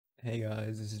Hey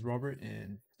guys, this is Robert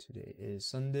and today is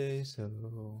Sunday,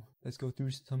 so let's go through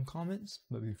some comments.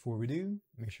 But before we do,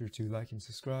 make sure to like and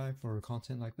subscribe for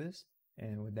content like this.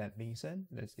 And with that being said,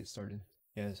 let's get started.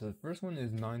 Yeah, so the first one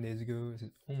is 9 days ago. It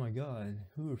says, oh my god,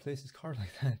 who replaces cars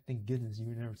like that? Thank goodness you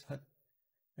you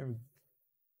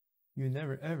would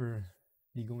never ever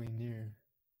be going near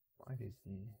my days.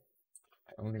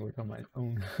 I only work on my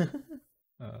own.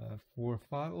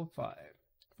 4505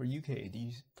 for UK, do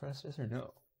you press this or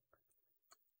no?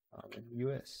 In the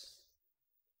US,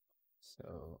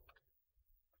 so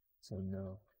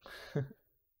no.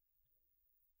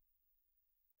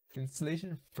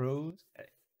 Installation froze at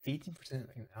 18%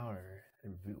 like an hour.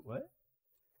 Reboot what?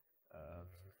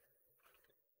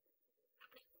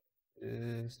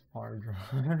 This hard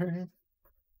drive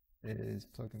is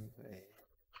plug and play.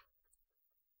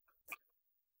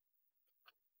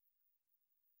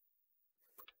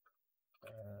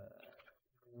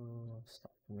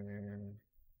 Software.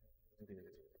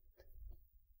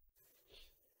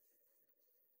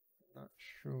 Not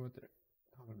sure what they're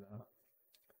talking about.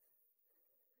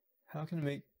 How can I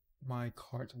make my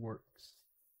cart works?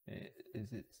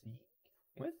 Is it Z?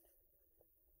 What?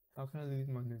 How can I lose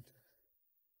my new?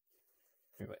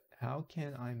 Anyway, how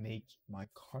can I make my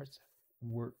cart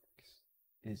works?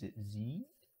 Is it Z?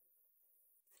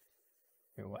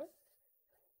 Wait, what?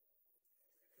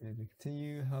 And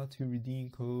continue how to redeem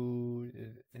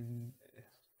code and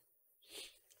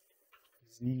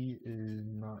Z is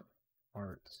not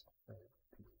art.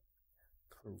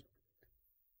 Code.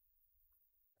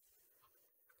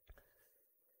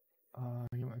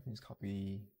 You know, I can just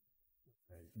copy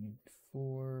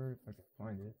before if I can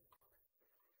find it.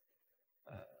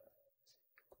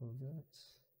 Close that.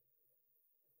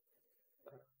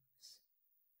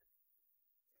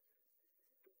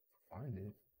 Find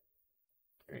it.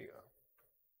 There you go.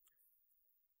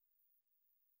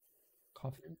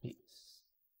 Copy and paste.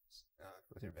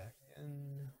 Go there back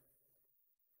in.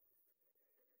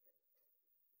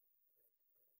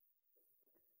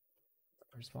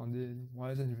 Responded. Why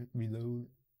doesn't it reload?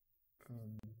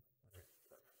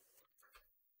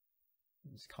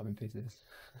 Just copy and paste this.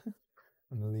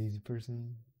 I'm a lazy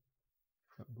person.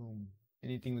 Boom.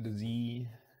 Anything with a Z.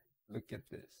 Look at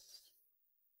this.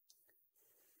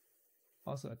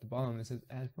 Also at the bottom it says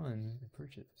add fund and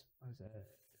purchase. Why is that?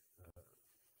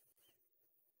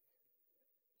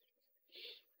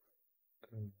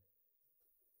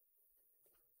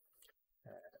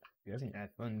 You guys can add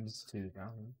funds to the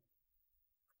download.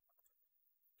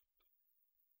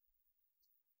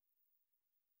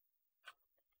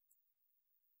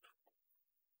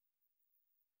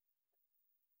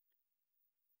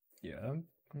 Yeah, I'm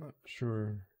not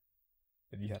sure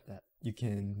if you have that. You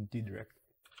can do direct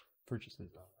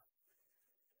purchases.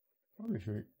 Probably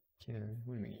sure it can.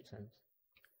 Wouldn't make any sense.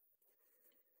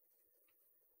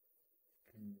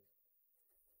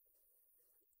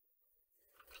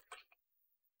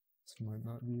 This might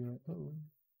not be right.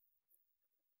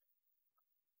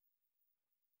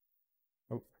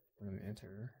 Oh, I'm gonna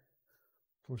enter.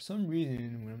 For some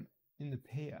reason, when I'm in the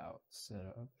payout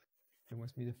setup, it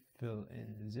wants me to fill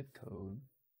in the zip code,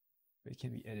 but it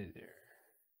can't be edited there.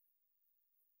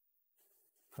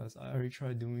 Because I already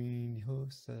tried doing the whole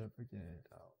setup again.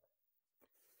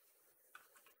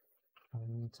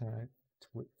 Contact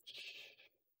Twitch.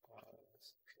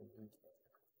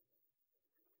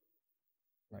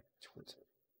 Like Twitter.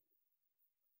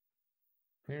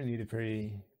 Apparently they're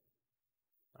pretty,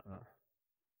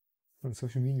 on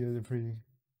social media they're pretty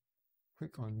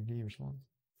quick on getting response.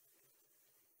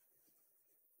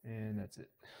 And that's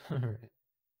it. Alright.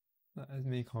 Not as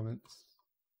many comments.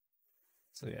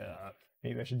 So yeah,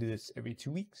 maybe I should do this every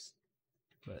 2 weeks.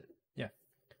 But yeah.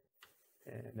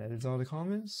 And that is all the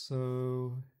comments.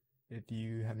 So if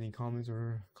you have any comments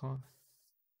or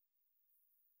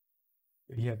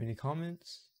if you have any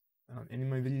comments on any of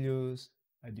my videos,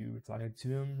 I do reply to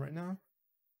them right now.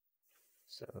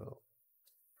 So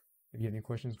if you have any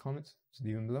questions, comments, just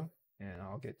leave them below and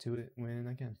I'll get to it when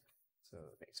I can. So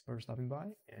thanks for stopping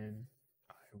by and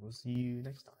I will see you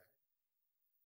next time.